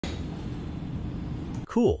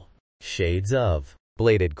cool shades of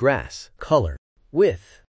bladed grass color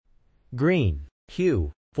with green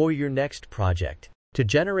hue for your next project. To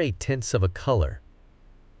generate tints of a color,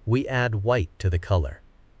 we add white to the color,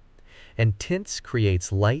 and tints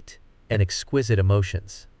creates light and exquisite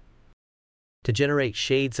emotions. To generate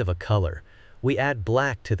shades of a color, we add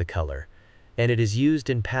black to the color, and it is used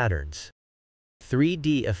in patterns.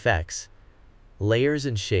 3D effects, layers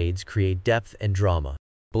and shades create depth and drama.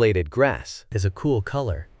 Bladed grass is a cool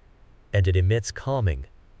color, and it emits calming,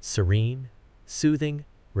 serene, soothing,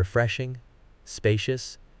 refreshing,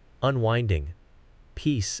 spacious, unwinding,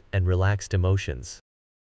 peace and relaxed emotions.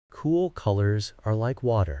 Cool colors are like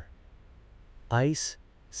water, ice,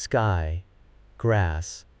 sky,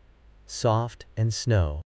 grass, soft and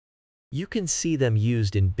snow. You can see them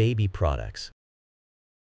used in baby products,